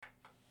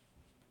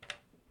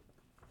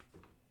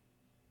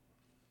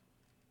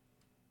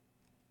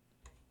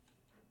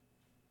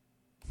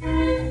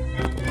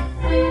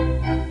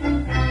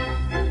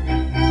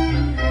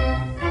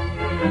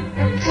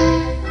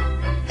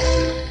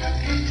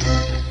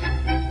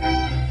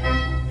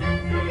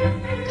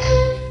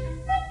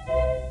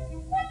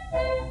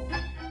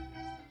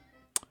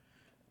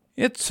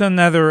It's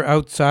another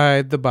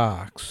Outside the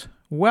Box.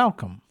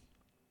 Welcome.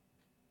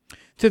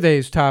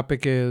 Today's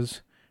topic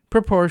is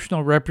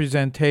proportional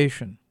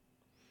representation.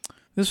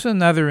 This is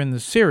another in the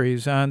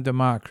series on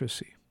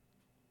democracy.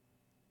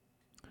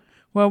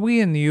 While we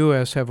in the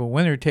U.S. have a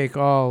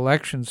winner-take-all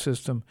election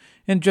system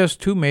and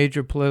just two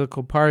major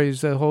political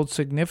parties that hold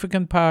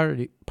significant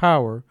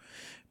power,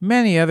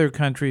 many other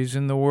countries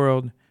in the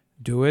world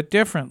do it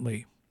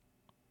differently.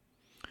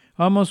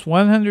 Almost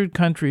 100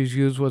 countries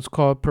use what's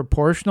called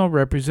proportional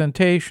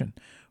representation,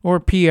 or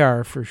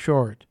PR for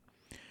short.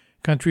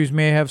 Countries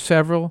may have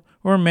several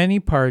or many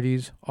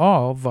parties,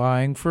 all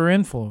vying for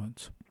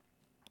influence.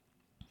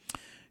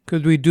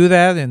 Could we do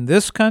that in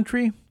this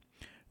country?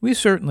 We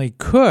certainly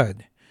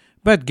could,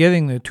 but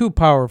getting the two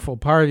powerful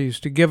parties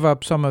to give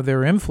up some of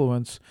their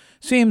influence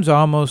seems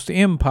almost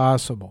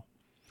impossible.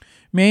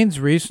 Maine's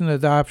recent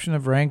adoption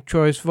of ranked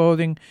choice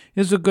voting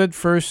is a good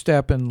first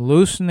step in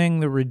loosening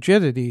the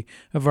rigidity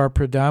of our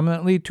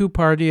predominantly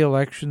two-party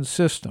election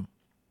system.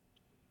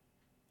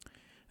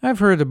 I've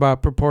heard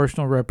about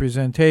proportional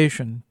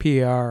representation,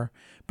 PR,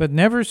 but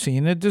never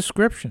seen a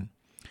description.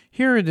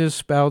 Here it is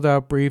spelled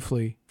out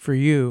briefly for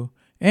you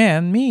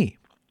and me.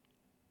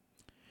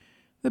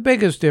 The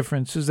biggest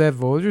difference is that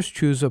voters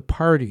choose a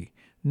party,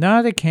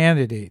 not a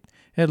candidate,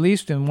 at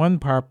least in one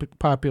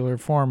popular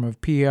form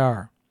of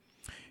PR.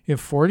 If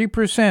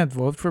 40%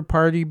 vote for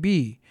Party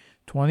B,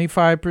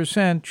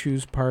 25%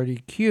 choose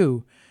Party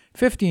Q,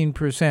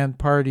 15%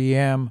 Party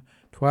M,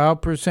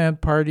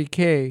 12% Party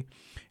K,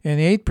 and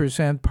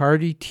 8%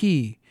 Party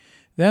T,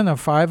 then a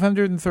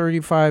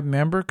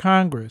 535-member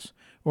Congress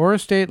or a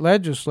state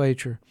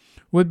legislature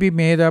would be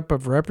made up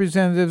of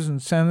representatives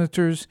and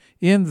senators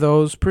in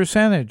those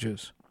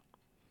percentages.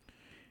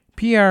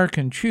 PR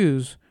can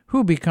choose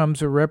who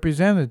becomes a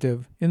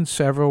representative in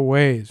several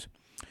ways.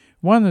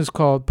 One is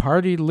called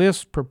party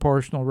list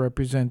proportional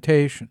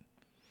representation.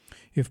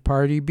 If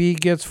Party B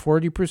gets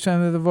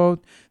 40% of the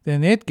vote,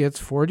 then it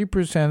gets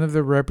 40% of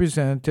the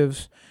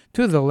representatives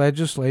to the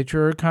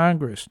legislature or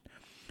Congress,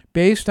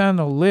 based on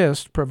a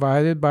list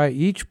provided by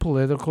each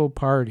political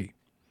party.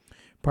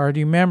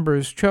 Party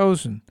members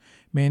chosen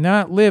may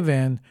not live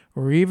in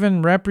or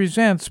even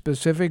represent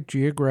specific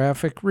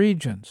geographic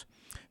regions.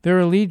 Their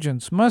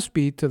allegiance must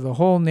be to the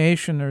whole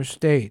nation or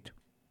state.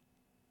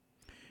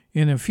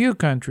 In a few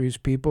countries,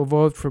 people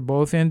vote for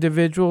both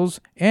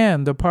individuals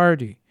and the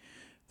party.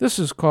 This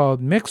is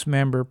called mixed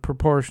member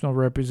proportional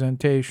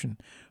representation,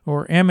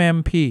 or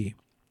MMP.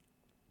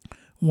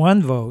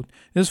 One vote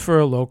is for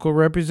a local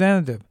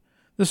representative.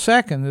 The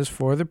second is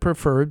for the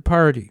preferred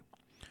party.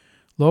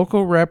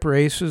 Local rep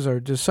races are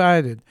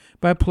decided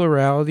by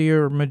plurality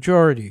or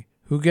majority,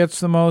 who gets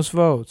the most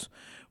votes,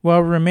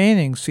 while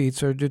remaining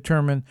seats are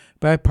determined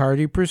by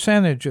party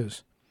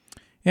percentages.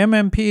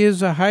 MMP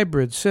is a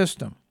hybrid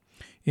system.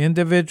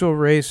 Individual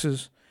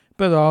races,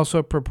 but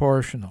also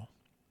proportional.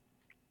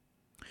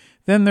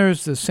 Then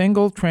there's the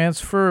single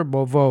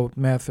transferable vote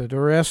method,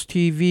 or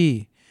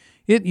STV.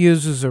 It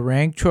uses a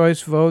ranked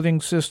choice voting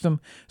system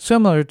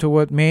similar to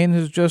what Maine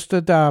has just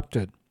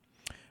adopted.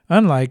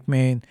 Unlike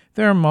Maine,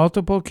 there are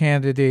multiple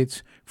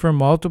candidates for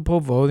multiple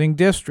voting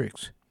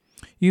districts.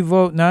 You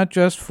vote not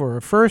just for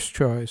a first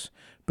choice,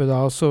 but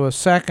also a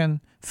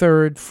second,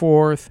 third,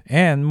 fourth,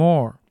 and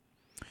more.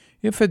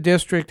 If a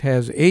district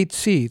has 8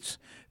 seats,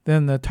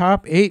 then the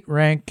top 8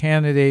 ranked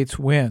candidates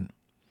win.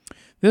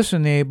 This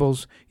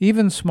enables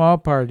even small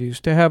parties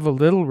to have a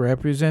little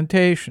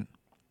representation.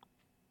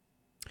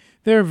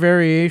 There are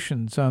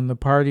variations on the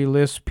party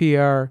list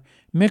PR,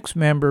 mixed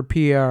member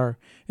PR,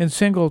 and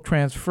single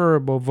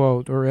transferable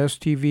vote or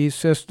STV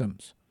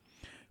systems.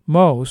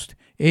 Most,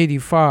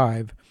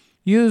 85,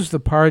 use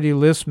the party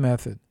list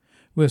method,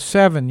 with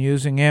 7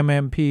 using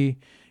MMP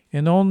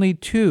and only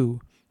 2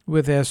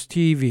 with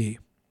STV.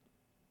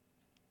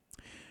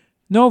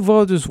 No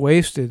vote is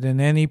wasted in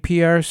any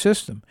PR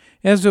system,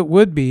 as it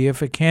would be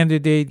if a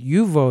candidate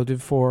you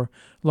voted for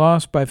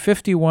lost by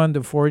 51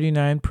 to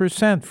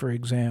 49%, for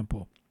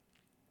example.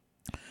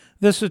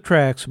 This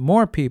attracts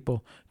more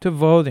people to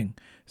voting,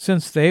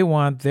 since they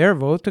want their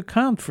vote to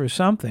count for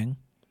something.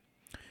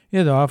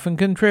 It often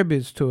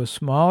contributes to a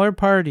smaller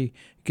party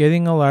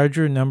getting a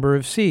larger number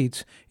of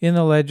seats in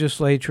the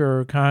legislature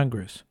or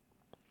Congress.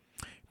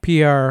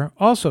 PR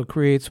also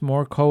creates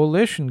more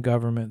coalition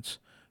governments.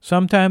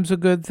 Sometimes a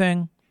good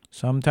thing,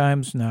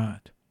 sometimes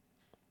not.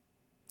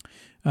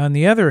 On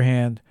the other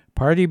hand,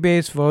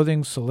 party-based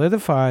voting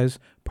solidifies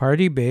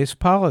party-based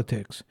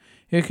politics.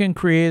 It can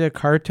create a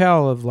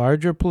cartel of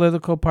larger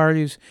political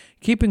parties,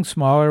 keeping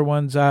smaller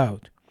ones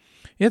out.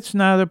 It's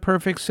not a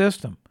perfect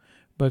system,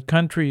 but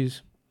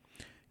countries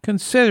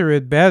consider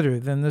it better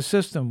than the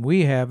system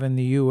we have in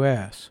the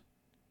U.S.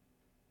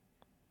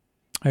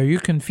 Are you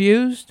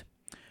confused?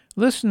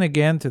 Listen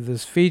again to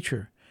this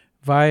feature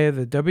via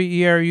the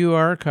WERU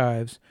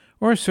archives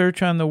or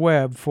search on the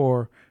web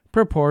for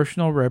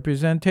proportional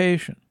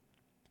representation.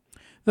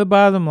 The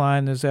bottom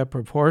line is that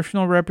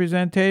proportional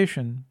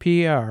representation,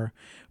 PR,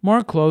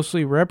 more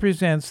closely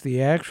represents the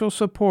actual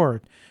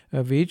support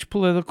of each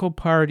political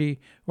party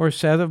or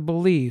set of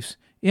beliefs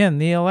in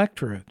the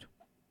electorate.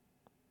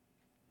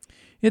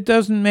 It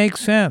doesn't make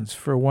sense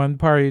for one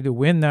party to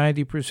win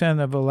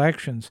 90% of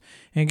elections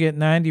and get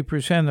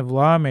 90% of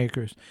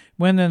lawmakers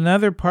when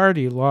another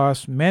party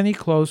lost many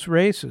close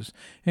races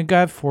and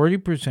got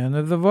 40%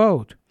 of the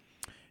vote.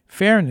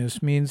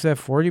 Fairness means that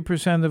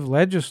 40% of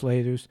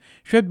legislators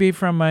should be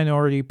from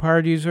minority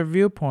parties or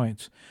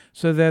viewpoints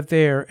so that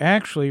they are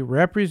actually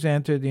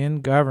represented in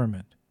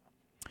government.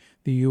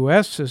 The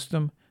U.S.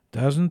 system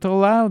doesn't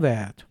allow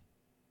that.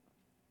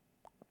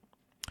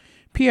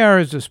 PR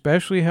is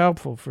especially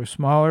helpful for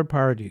smaller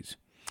parties.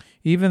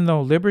 Even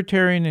though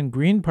Libertarian and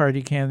Green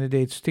Party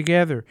candidates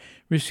together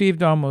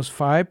received almost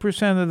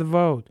 5% of the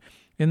vote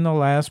in the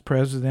last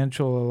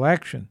presidential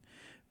election,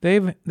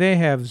 they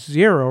have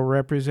zero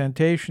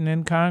representation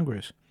in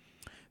Congress.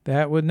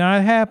 That would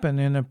not happen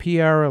in a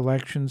PR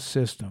election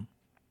system.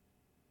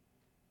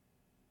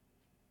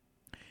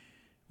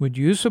 Would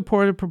you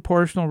support a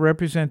proportional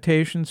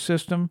representation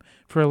system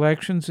for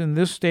elections in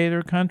this state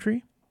or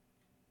country?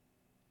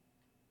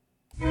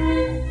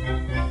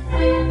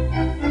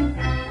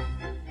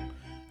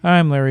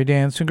 I'm Larry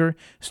Dansinger,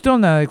 still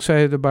not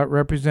excited about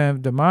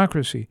representative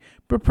democracy,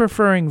 but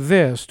preferring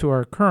this to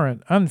our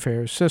current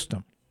unfair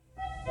system.